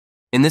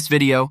In this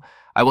video,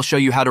 I will show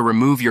you how to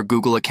remove your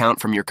Google account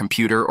from your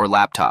computer or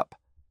laptop.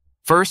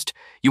 First,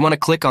 you want to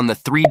click on the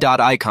three-dot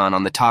icon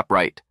on the top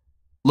right.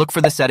 Look for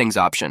the Settings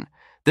option.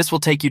 This will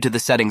take you to the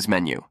Settings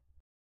menu.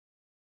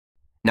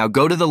 Now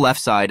go to the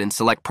left side and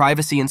select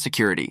Privacy and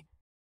Security.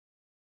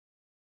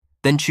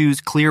 Then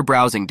choose Clear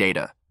Browsing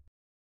Data.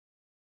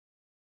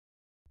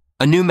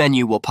 A new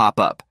menu will pop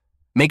up.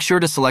 Make sure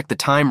to select the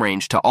time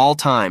range to all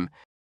time.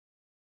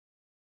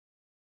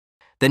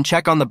 Then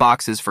check on the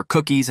boxes for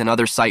cookies and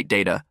other site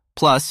data,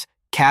 plus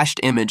cached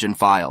image and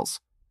files.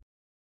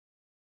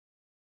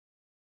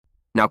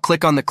 Now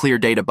click on the Clear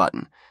Data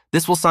button.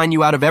 This will sign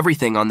you out of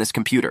everything on this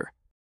computer.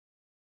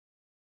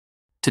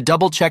 To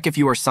double check if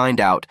you are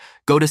signed out,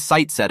 go to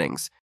Site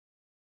Settings,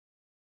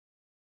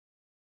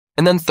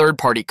 and then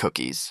Third-Party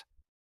Cookies.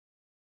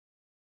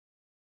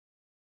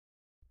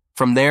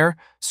 From there,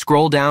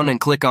 scroll down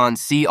and click on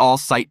See All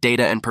Site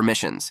Data and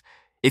Permissions.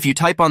 If you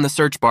type on the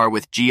search bar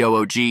with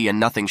GOOG and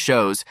nothing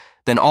shows,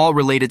 then all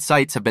related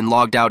sites have been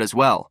logged out as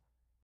well.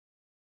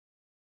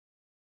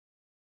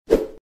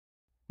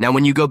 Now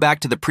when you go back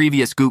to the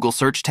previous Google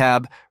Search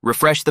tab,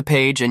 refresh the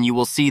page and you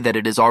will see that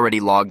it is already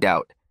logged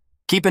out.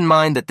 Keep in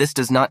mind that this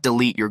does not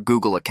delete your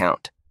Google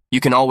account. You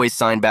can always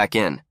sign back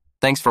in.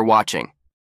 Thanks for watching.